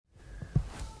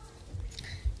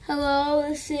Hello,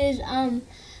 this is an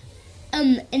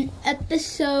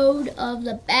episode of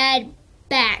the Bad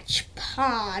Batch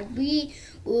pod. We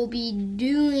will be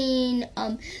doing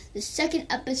the second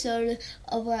episode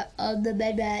of the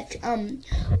Bad Batch.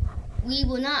 We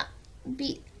will not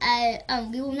be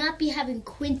having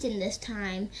Quentin this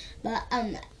time, but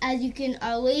as you can,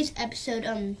 our latest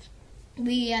episode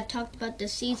we have talked about the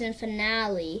season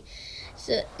finale.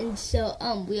 So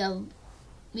we have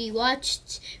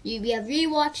rewatched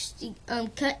the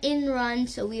Cut and Run,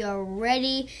 so we are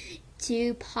ready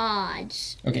to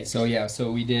pods. Okay, so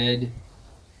we did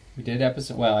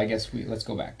episode. Well, I guess let's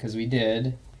go back because we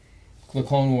did the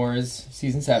Clone Wars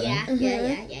season 7. Yeah.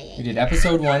 We did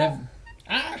episode 1 of.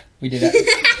 We did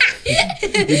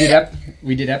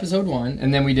episode 1,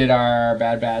 and then we did our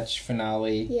Bad Batch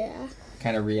finale. Yeah.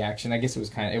 Kind of reaction. I guess it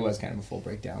was kind of a full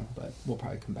breakdown, but we'll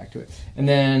probably come back to it. And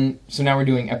then so now we're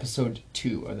doing episode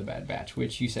 2 of the Bad Batch,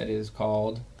 which you said is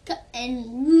called Cut and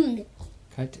Run.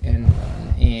 Cut and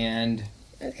Run. And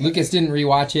okay. Lucas didn't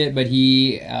rewatch it, but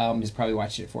he has probably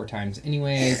watched it 4 times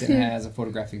anyways, and has a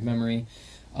photographic memory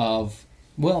of,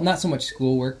 well, not so much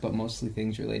schoolwork, but mostly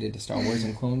things related to Star Wars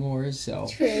and Clone Wars. So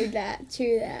True that.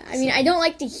 I mean, I don't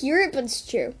like to hear it, but it's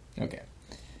true. Okay.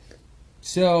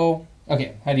 So,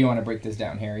 okay, how do you want to break this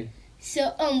down, Harry?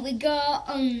 So, we got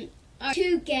our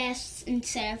 2 guests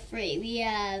instead of 3. We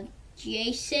have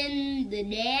Jason, the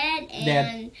dad,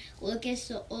 and Lucas,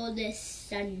 the oldest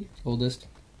son. Oldest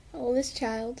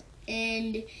child.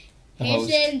 And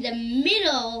Harrison, the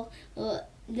middle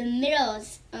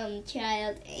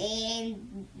child,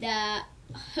 and the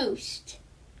host.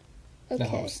 Okay. The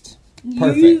host.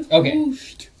 Perfect. Okay.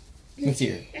 Let's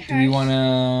hear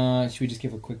it. Should we just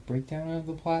give a quick breakdown of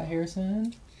the plot,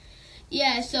 Harrison?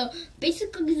 Yeah, so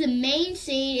basically the main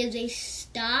scene is they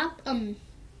stop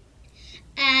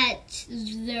at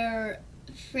their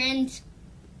friend's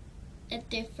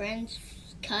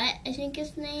Cut, I think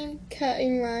his name. Cut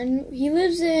and Run. He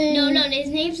lives in... No, his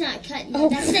name's not Cut. Oh.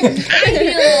 That's the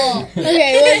title.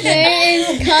 Okay, well, his name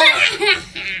is Cut.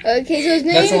 Okay, so his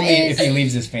name is... That's only if he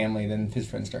leaves his family, then his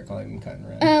friends start calling him Cut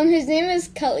and Run. His name is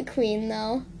Cutlet Queen,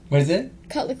 though. What is it?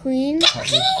 Cutlet Queen. I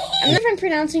don't know if I'm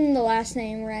pronouncing the last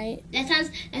name right. That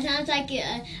sounds like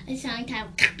a song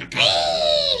title.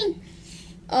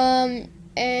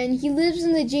 And he lives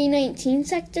in the J19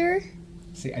 sector.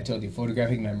 See, I told you,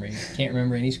 photographic memory. Can't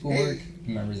remember any schoolwork,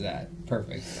 remembers that.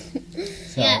 Perfect.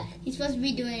 So, yeah, he's supposed to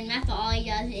be doing math, but all he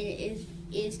does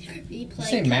is replay. You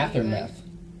say math or meth?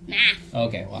 Math.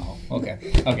 Okay, wow.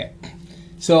 Okay.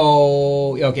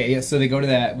 So they go to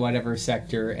that whatever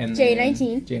sector and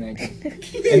J19.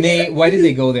 And why did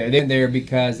they go there? They're there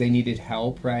because they needed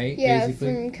help, right? Yeah,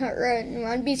 basically? from Cut and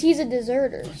Run, because he's a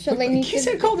deserter. So they need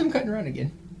to... called him Cut and Run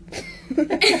again.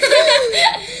 Because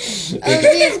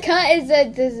Cut is a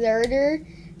deserter,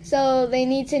 so they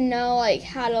need to know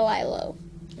how to lie low.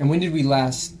 And when did we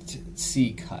last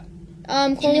see Cut?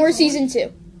 Clone Wars season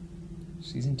 2.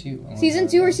 Season 2. Season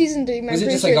 2 or season 3? Was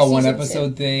it just like a one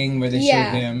episode thing where they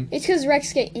showed him? It's because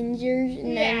Rex get injured,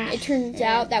 and then it turns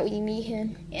out that we meet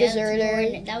him.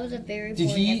 Deserter. That was a very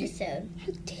boring episode.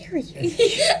 How dare you?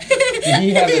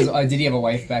 Did he have a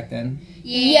wife back then?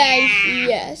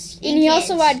 Yes. And he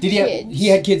also had kids. He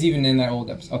had kids even in that old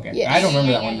episode. Okay. Yes. I don't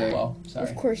remember that one very well. Sorry.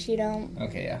 Of course you don't.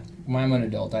 Okay, yeah. When I'm an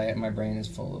adult, my brain is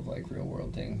full of real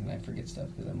world things, and I forget stuff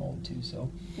because I'm old too. So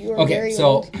very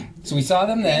old. So we saw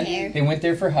them then. They went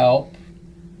there for help,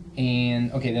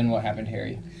 and then what happened,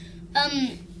 Harry?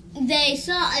 They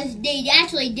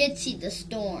actually did see the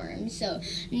storm. So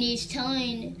and he's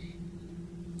telling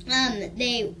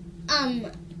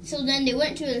so then they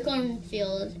went to the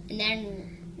cornfield, and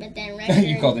then Rex...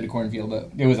 You called it a cornfield,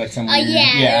 but it was like some weird...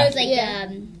 it was like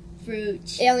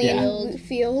fruit. Alien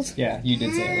field. Yeah, you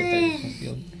did say it looked like a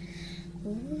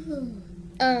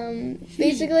cornfield.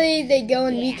 Basically, they go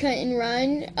and meet Cut and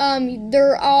Run.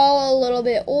 They're all a little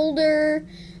bit older.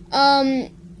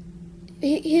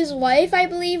 His wife, I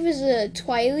believe, is a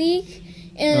Twi'lek.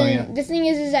 And the thing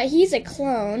is that he's a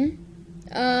clone.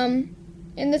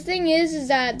 And the thing is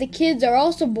that the kids are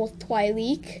also both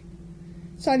Twi'lek.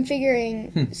 So I'm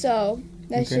figuring, so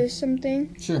that's just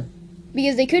something. Sure.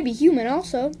 Because they could be human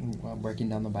also. Well, breaking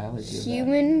down the biology of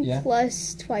human that.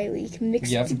 plus Twi'lek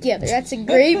mixed together. That's a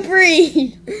great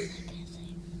breed.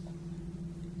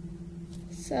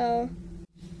 So.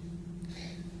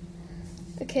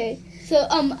 Okay. So,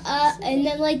 and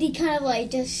then, they kind of,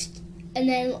 and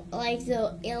then,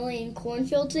 the alien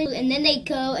cornfield thing, and then they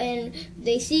go and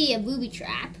they see a booby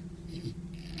trap.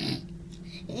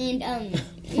 And,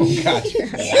 Oh, gosh.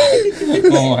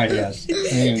 Oh, my gosh. I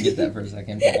didn't even get that for a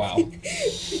second, but wow.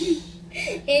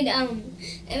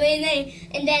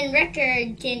 And then Wrecker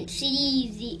didn't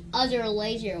see the other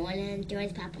laser one, and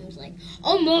Joy's papa was like,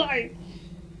 "Oh my!"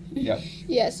 Yep.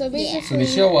 Yeah. So basically, So they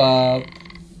show up,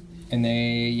 and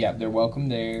they're welcome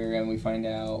there, and we find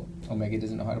out Omega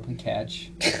doesn't know how to play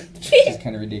catch, which is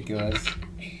kind of ridiculous.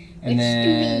 And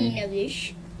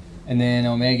then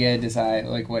Omega decide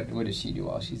what does she do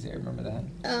while she's there? Remember that?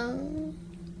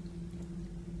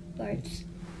 Barts.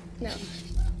 No.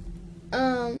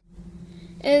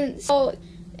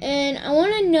 And I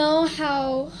want to know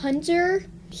how Hunter,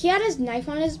 he had his knife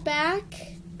on his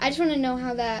back. I just want to know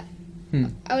how that.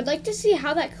 I would like to see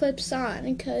how that clips on,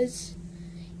 because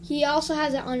he also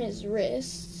has it on his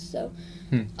wrist. So.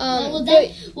 He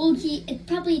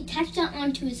probably attached that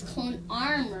onto his clone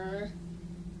armor.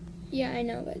 Yeah, I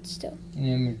know, but still.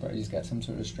 Yeah, we probably just got some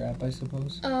sort of strap, I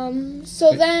suppose.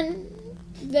 Then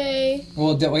they.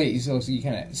 Well, wait. So you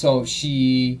kind of. So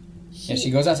she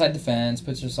goes outside the fence,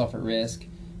 puts herself at risk,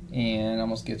 and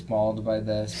almost gets mauled by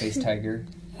the space tiger.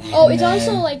 Oh, it's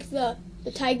also like the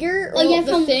tiger. Or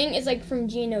the thing is like from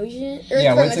Geonosian.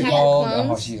 Yeah, what's it called?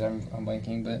 Oh, jeez, I'm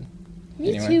blanking, but.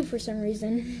 Me too, for some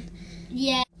reason.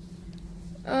 Yeah.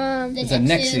 It's a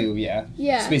Nexu, yeah.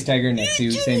 Yeah. Space Tiger,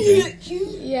 Nexu, same thing.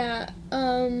 Yeah.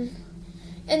 And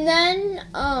then,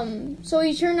 so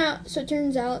it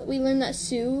turns out we learned that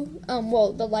Sue,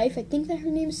 the life, I think that her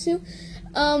name is Sue.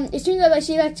 It turns out that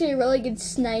she's actually a really good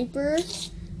sniper.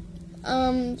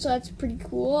 So that's pretty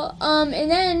cool. And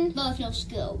then. But with no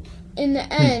scope. In the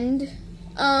end,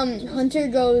 Hunter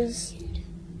goes,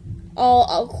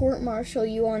 I'll court-martial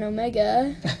you on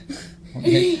Omega.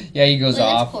 Yeah, he goes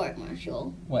off. Court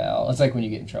martial. Well, it's like when you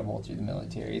get in trouble through the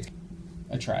military. It's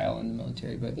a trial in the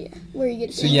military, but yeah, where you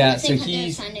get. So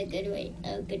he's kind of a good reason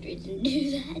to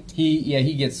do that.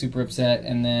 He gets super upset,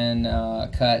 and then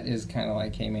Cut is kind of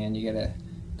like, hey man, you gotta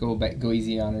go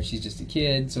easy on her. She's just a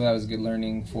kid, so that was good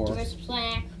learning for.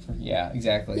 Yeah,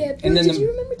 exactly. Yeah, and then did you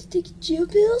remember to take your jail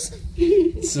pills?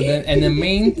 The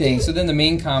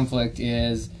main conflict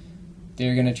is.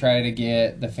 They're going to try to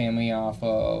get the family off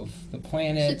of the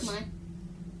planet. Slukamai.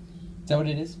 Is that what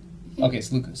it is? Okay,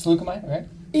 Slukamai, right?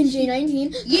 In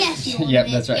J19. Yes, you old yep,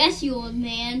 man. That's right. Yes, you old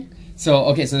man.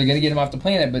 So they're going to get him off the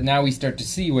planet, but now we start to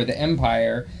see where the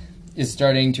Empire is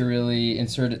starting to really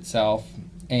insert itself,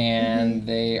 and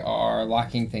they are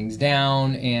locking things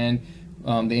down, and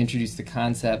they introduced the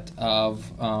concept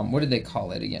of, what did they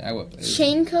call it again?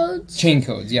 Chain codes? Chain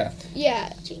codes, yeah.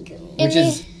 Yeah. Chain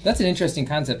codes. That's an interesting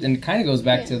concept, and it kind of goes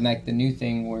back to like the new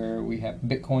thing where we have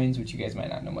Bitcoins, which you guys might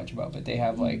not know much about, but they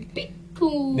have like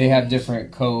Bitcoin. They have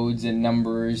different codes and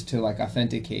numbers to like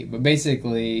authenticate, but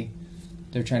basically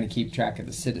they're trying to keep track of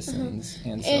the citizens,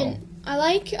 and so. And I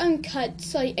like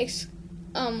Cut's like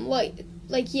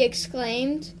he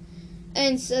exclaimed,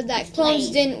 and said that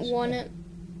clones didn't want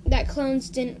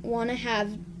to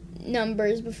have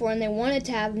numbers before, and they wanted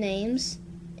to have names,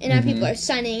 and now people are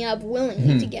signing up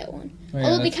willingly to get one. Well,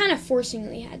 although they kind of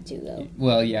forcingly had to, though.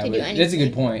 Well, yeah, but that's a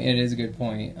good point. It is a good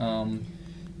point.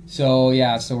 So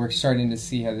we're starting to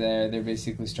see how they're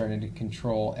basically starting to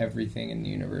control everything in the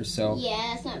universe. So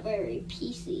yeah, it's not very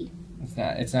PC.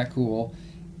 It's not cool.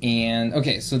 And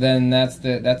okay, so then that's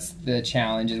the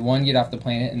challenge. Is one, get off the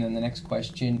planet, and then the next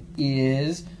question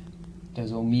is,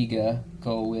 does Omega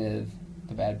go with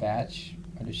the Bad Batch,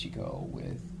 or does she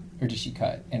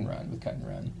cut and run with Cut and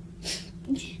Run?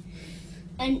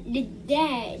 And the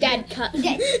Dad cut.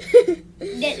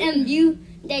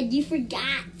 You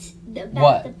forgot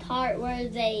about the part where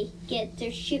they get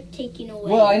their ship taken away.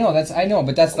 Well, I know,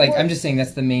 but that's like, I'm just saying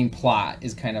that's the main plot,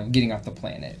 is kind of getting off the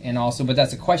planet. And also, but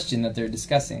that's a question that they're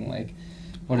discussing, like,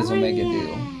 what does Omega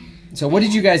do? So what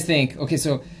did you guys think? Okay,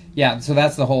 so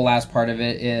that's the whole last part of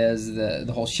it, is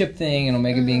the whole ship thing and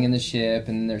Omega being in the ship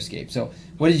and their escape. So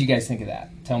what did you guys think of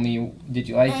that? Tell me, did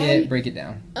you like it? Break it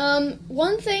down.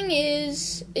 One thing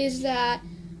is that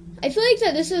I feel like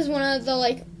that this is one of the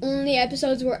like only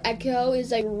episodes where Echo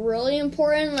is like really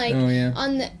important. Like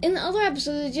in the other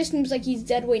episodes, it just seems like he's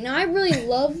dead weight. Now I really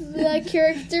love the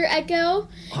character Echo,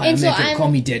 call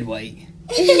me Dead White.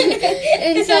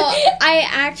 And so I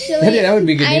actually that would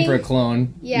be a good name for a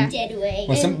clone. Yeah, Dead White.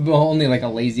 Well, only like a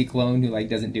lazy clone who like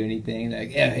doesn't do anything.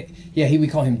 Like we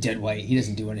call him Dead White. He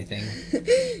doesn't do anything.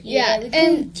 Yeah, we call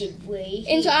him Dead White.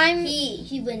 And so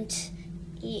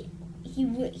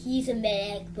he's a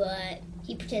medic, but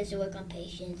he pretends to work on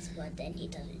patients, but then he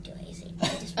doesn't do anything.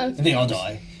 They all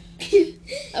die. Okay.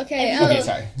 Okay,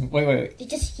 sorry. Wait. He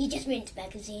just reads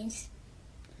magazines.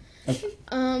 Okay.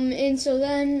 And so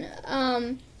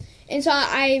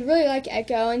I really like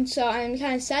Echo, and so I'm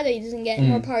kind of sad that he doesn't get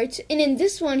more parts. And in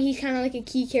this one, he's kind of like a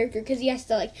key character because he has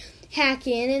to like hack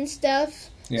in and stuff.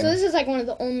 Yeah. So this is like one of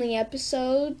the only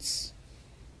episodes.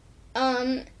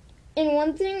 And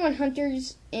one thing when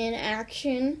Hunter's in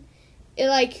action, it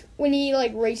like when he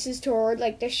like races toward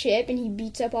like the ship and he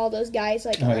beats up all those guys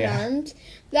like unarmed.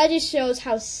 That just shows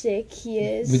how sick he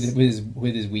is with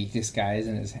his weak disguise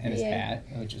and his hat,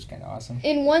 which is kind of awesome.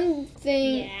 And one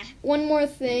more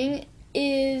thing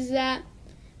is that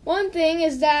I'm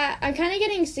kind of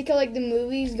getting sick of like the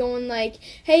movies going like,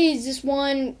 hey, is this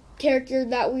one character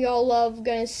that we all love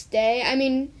gonna stay? I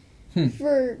mean,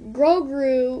 for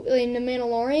Grogu in The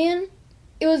Mandalorian,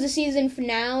 it was the season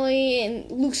finale and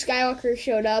Luke Skywalker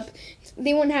showed up.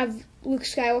 They wouldn't have Luke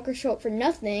Skywalker show up for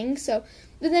nothing. So,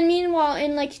 but then meanwhile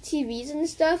in like TVs and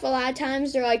stuff, a lot of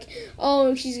times they're like,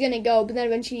 oh, she's gonna go, but then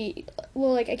eventually,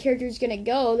 like a character's gonna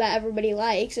go that everybody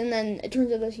likes, and then it turns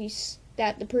out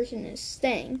that the person is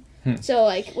staying. So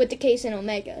like with the case in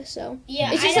Omega, so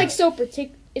it's just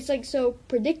it's like so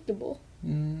predictable.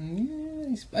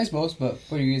 I suppose, but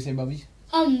what are you gonna say, Bubby?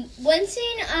 One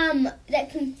scene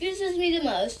that confuses me the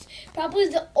most, probably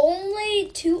the only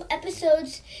 2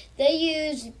 episodes they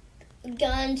use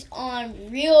guns on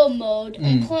real mode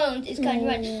on clones is Cut and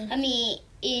Run. I mean,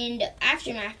 in the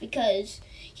Aftermath, because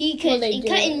Hunter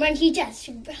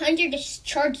just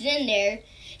charges in there,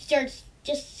 starts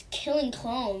just killing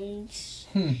clones.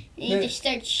 And he just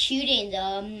starts shooting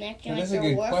them. That's a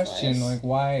good question. Like,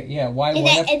 why? Yeah, why?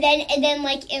 And then,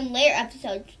 like in later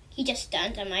episodes, he just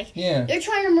stuns. I'm like, they're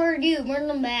trying to murder you. Murder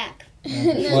them back.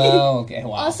 Well, okay.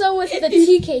 Wow. Also with the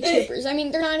TK troopers, I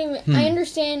mean, they're not even. I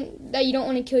understand that you don't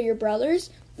want to kill your brothers,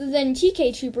 but then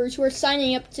TK troopers who are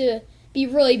signing up to be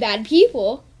really bad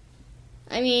people.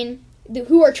 I mean,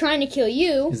 who are trying to kill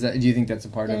you. Do you think that's a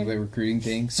part of the recruiting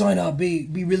thing? Sign up, be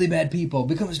really bad people,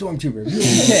 become a stormtrooper.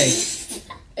 Okay.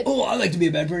 Oh, I like to be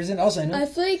a bad person. I'll sign up. I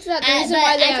feel like that the reason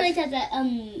why they I feel like that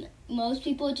most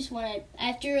people just want to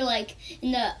after Return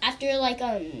of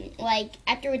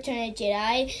the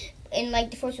Jedi and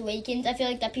like The Force Awakens. I feel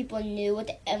like that people knew what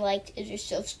is there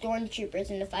still stormtroopers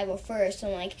in the 501st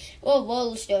and like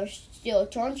still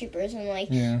stormtroopers and like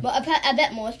but I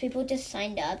bet most people just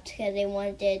signed up because they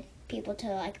wanted people to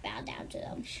like bow down to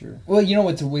them. Sure. Well, you know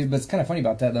what's kind of funny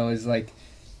about that though is like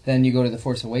then you go to The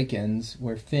Force Awakens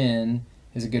where Finn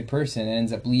is a good person and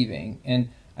ends up leaving, and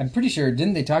I'm pretty sure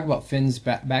didn't they talk about Finn's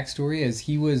backstory as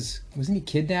he wasn't he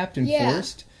kidnapped and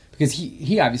forced because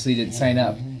he obviously didn't sign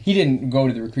up. He didn't go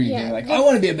to the recruiting thing like I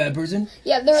want to be a bad person.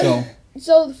 Yeah,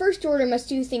 so the First Order must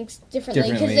do things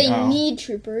differently because they need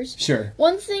troopers. Sure.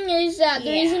 One thing is that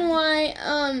the reason why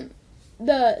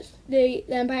the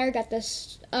Empire got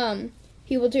this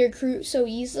people to recruit so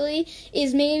easily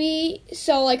is maybe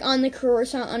so like on the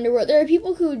Coruscant underworld there are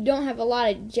people who don't have a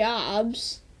lot of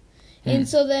jobs, and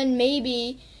so then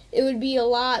maybe it would be a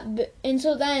lot. And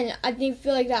so then I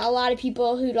feel like that a lot of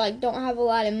people who like don't have a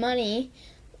lot of money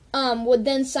would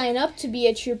then sign up to be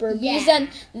a trooper because then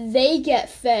they get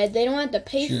fed. They don't have to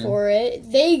pay for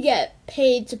it. They get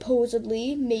paid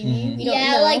supposedly. Maybe we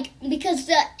don't know. Like because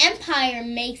the Empire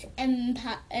makes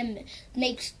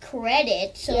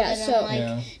credit, so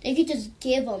they could just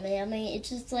give them it. I mean, it's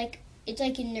just like it's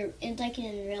like in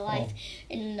real life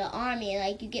in the army,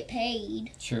 like you get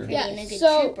paid for being a good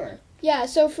trooper. Yeah,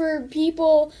 so for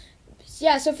people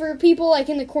like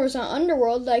in the Coruscant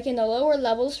underworld, like in the lower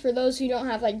levels, for those who don't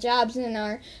have like jobs and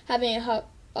are having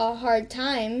a hard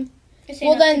time,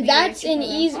 well then that's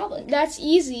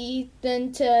easy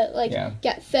then to like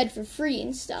get fed for free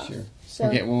and stuff. Sure. So.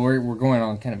 Okay, well we're going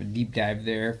on kind of a deep dive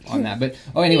there on that, but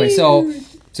anyway, so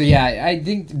yeah, I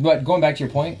think. But going back to your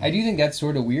point, I do think that's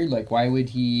sort of weird. Like, why would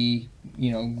he,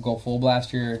 go full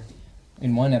blaster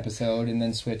in one episode and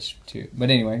then switch to? But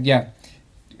anyway, yeah.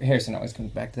 Harrison always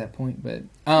comes back to that point, but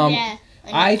I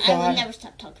will never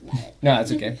stop talking about it. No,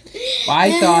 that's okay.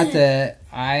 I thought that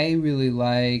I really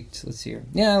liked. Let's see here.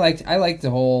 Yeah, I liked the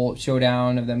whole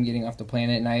showdown of them getting off the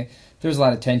planet, and there was a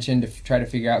lot of tension to try to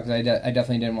figure out because I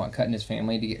definitely didn't want Cut and his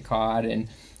family to get caught, and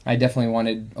I definitely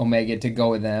wanted Omega to go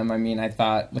with them. I mean, I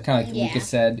thought kind of like Lucas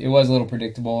said, it was a little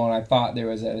predictable, and I thought there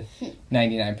was a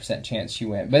 99% chance she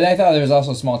went, but I thought there was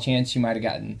also a small chance she might have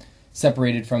gotten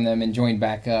separated from them and joined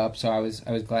back up, so I was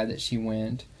glad that she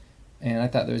went, and I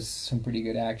thought there was some pretty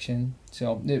good action.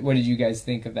 So, what did you guys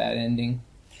think of that ending?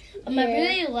 I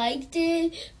really liked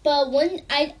it, but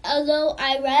although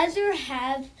I rather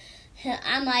have,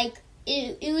 I'm like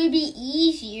it would be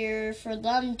easier for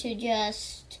them to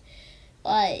just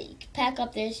like pack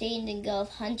up their things and go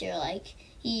with Hunter, like.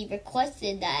 He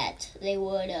requested that they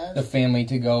would have. The family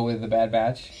to go with the Bad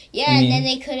Batch? Yeah, and then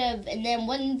they could have. And then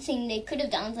one thing they could have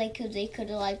done is like, because they could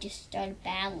have like just started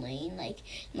battling,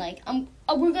 we're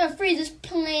gonna free this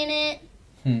planet.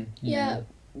 Yeah,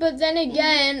 But then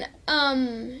again,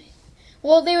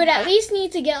 well, they would at least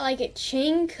need to get like a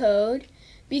chain code,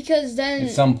 because then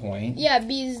At some point. yeah,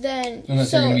 because then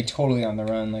Unless they're going to be totally on the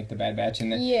run, like the Bad Batch.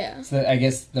 And then, yeah. So I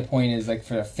guess the point is, like,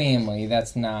 for a family,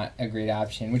 that's not a great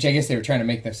option. Which I guess they were trying to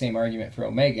make the same argument for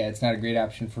Omega. It's not a great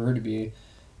option for her to be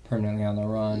permanently on the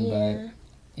run. Yeah.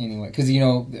 But anyway, because, you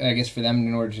know, I guess for them,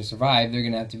 in order to survive, they're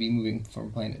going to have to be moving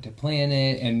from planet to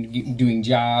planet and doing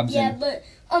jobs. Yeah, and, but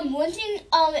one thing,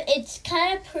 it's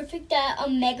kind of perfect that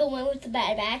Omega went with the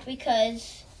Bad Batch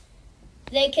because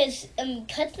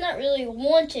Cut's not really a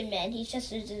wanted man. He's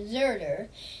just a deserter.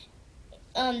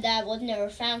 That was never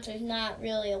found, so he's not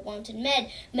really a wanted man.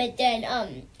 But then,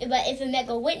 but if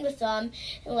Omega went with them,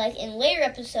 like in later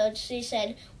episodes, they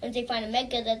said once they find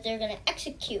Omega that they're gonna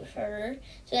execute her.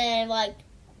 So then, like,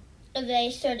 they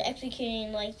started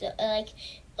executing like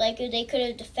they could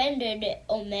have defended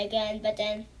Omega, but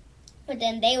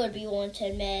then they would be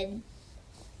wanted men.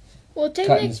 Well, Cut and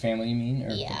technically, his family, you mean?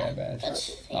 Or Yeah, the Bad Batch?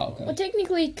 that's Oh, okay. well,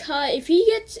 technically, Cut, if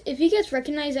he gets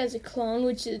recognized as a clone,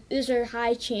 which is a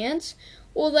high chance,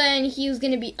 well, then he's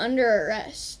gonna be under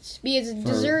arrest because For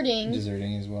deserting.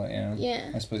 Deserting as well, yeah.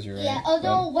 Yeah. I suppose you're right. Yeah,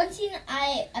 although one thing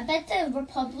I bet the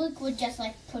Republic would just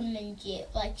like put him in jail,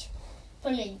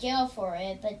 for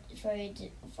it, but for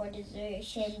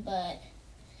desertion, but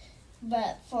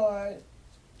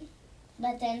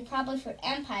then probably for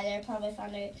Empire, they probably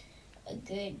found a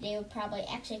good. They would probably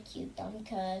execute them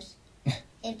because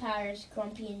Empire's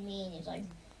grumpy and mean. It's like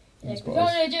we're suppose.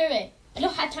 going to do it. I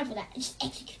don't have time for that. Just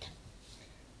execute them.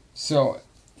 So,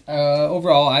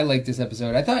 overall, I liked this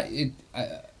episode. I thought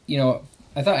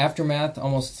I thought Aftermath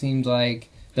almost seemed like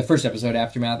the first episode,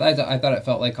 Aftermath. I thought it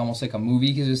felt like almost like a movie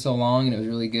because it was so long and it was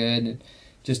really good, and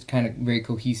just kind of very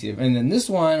cohesive. And then this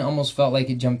one almost felt like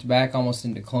it jumped back almost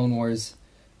into Clone Wars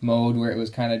mode, where it was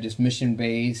kind of just mission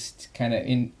based, kind of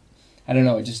in. I don't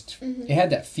know. It just it had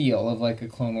that feel of like a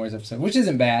Clone Wars episode, which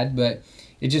isn't bad, but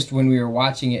it just, when we were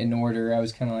watching it in order, I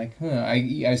was kind of like,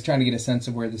 I was trying to get a sense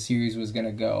of where the series was going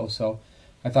to go. So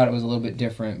I thought it was a little bit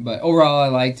different, but overall I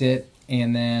liked it.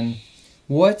 And then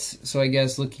so I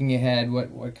guess looking ahead,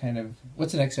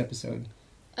 what's the next episode?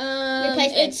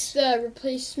 Replacements. It's the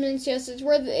Replacements. Yes, it's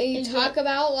where they talk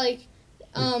about like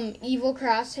Evil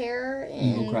Crosshair and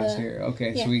Evil Crosshair.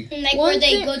 Okay, yeah. so we And like One where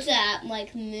they thing- go to that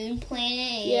like moon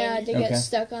planet. yeah, And to get Okay.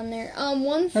 stuck on there.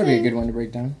 One that'd be a thing. good one to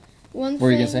break down. One What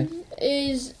were you thing gonna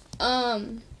is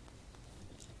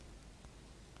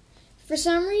for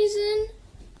some reason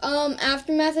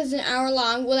Aftermath is an hour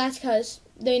long. Well, that's because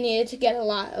they needed to get a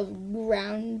lot of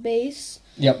ground base.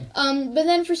 Yep. But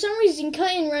then for some reason,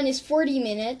 Cut and Run is 40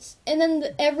 minutes, and then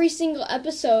every single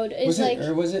episode is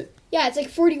Was it? yeah, it's like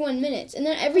 41 minutes, and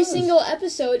then every single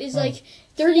episode is like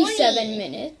 37 20.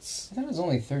 minutes. I thought it was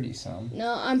only 30-some.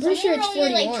 No, I'm pretty sure it's only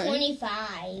 41. like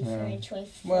 25 or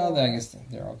 24. Well, I guess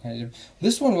they're all kind of different.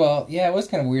 This one, it was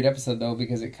kind of a weird episode, though,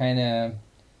 because it kind of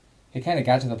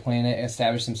got to the planet,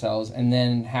 established themselves, and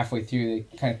then halfway through,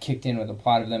 they kind of kicked in with the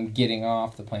plot of them getting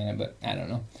off the planet, but I don't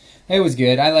know. It was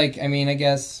good. I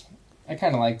guess I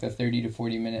kind of like the 30 to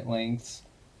 40 minute lengths.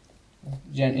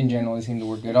 In general, they seem to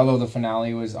work good. Although the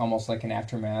finale was almost like an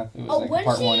Aftermath. It was like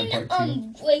part 1 and part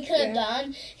 2. We could have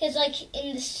done is like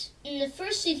in the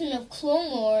first season of Clone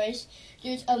Wars,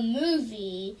 there's a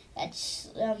movie that's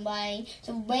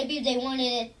so maybe they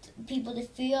wanted people to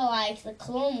feel like the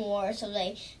Clone Wars, so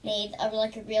they made a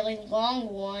really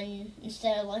long one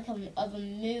instead of like of a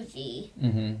movie.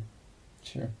 Mm-hmm.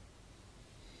 Sure.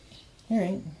 All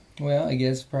right. Well, I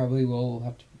guess probably we'll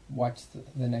have to watch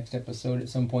the next episode at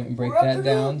some point and break that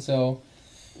down. So,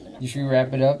 you should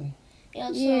wrap it up.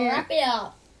 Yeah, so wrap it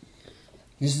up.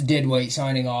 This is Deadweight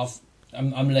signing off.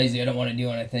 I'm lazy. I don't want to do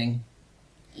anything.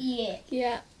 Yeah.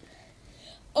 Yeah.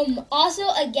 Also,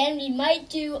 again, we might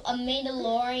do a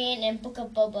Mandalorian and Book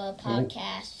of Boba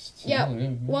podcast. Yeah.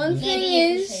 One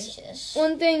Maybe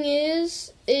thing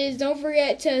is don't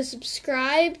forget to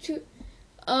subscribe to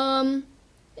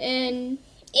and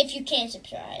if you can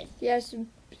subscribe. yes,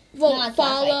 Not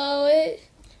follow it.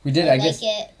 We did, I guess.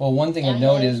 It. Well, one thing of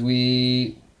note is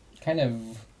we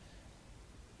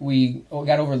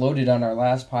got overloaded on our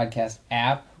last podcast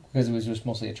app because it was just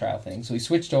mostly a trial thing. So we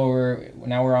switched over.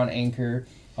 Now we're on Anchor,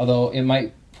 although it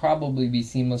might probably be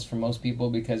seamless for most people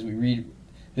because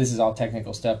this is all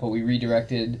technical stuff, but we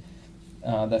redirected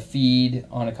the feed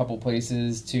on a couple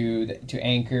places to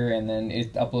Anchor, and then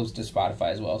it uploads to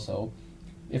Spotify as well. So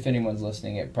if anyone's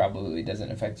listening, it probably doesn't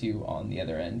affect you on the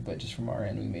other end, but just from our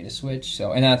end, we made a switch.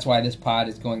 So, and that's why this pod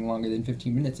is going longer than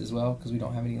 15 minutes as well, because we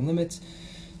don't have any limits.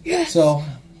 Yes. So,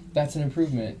 That's an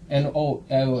improvement. And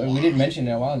we didn't mention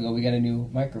it a while ago. We got a new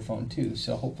microphone too,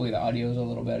 so hopefully the audio is a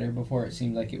little better. Before it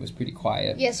seemed like it was pretty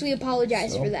quiet. Yes, we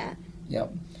apologize for that.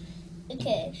 Yep.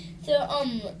 Okay,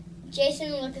 so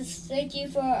Jason, Lucas, thank you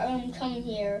for coming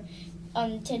here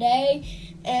today,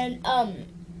 and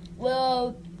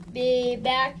we'll be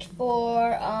back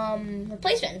for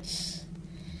replacements.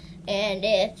 And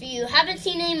if you haven't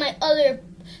seen any of my other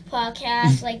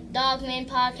podcasts, like Dogman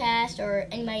Podcast or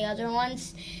any of my other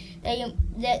ones,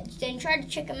 then try to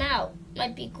check them out.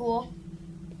 Might be cool.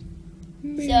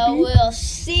 Maybe. So we'll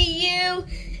see you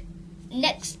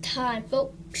next time,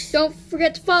 folks. Don't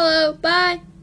forget to follow. Bye.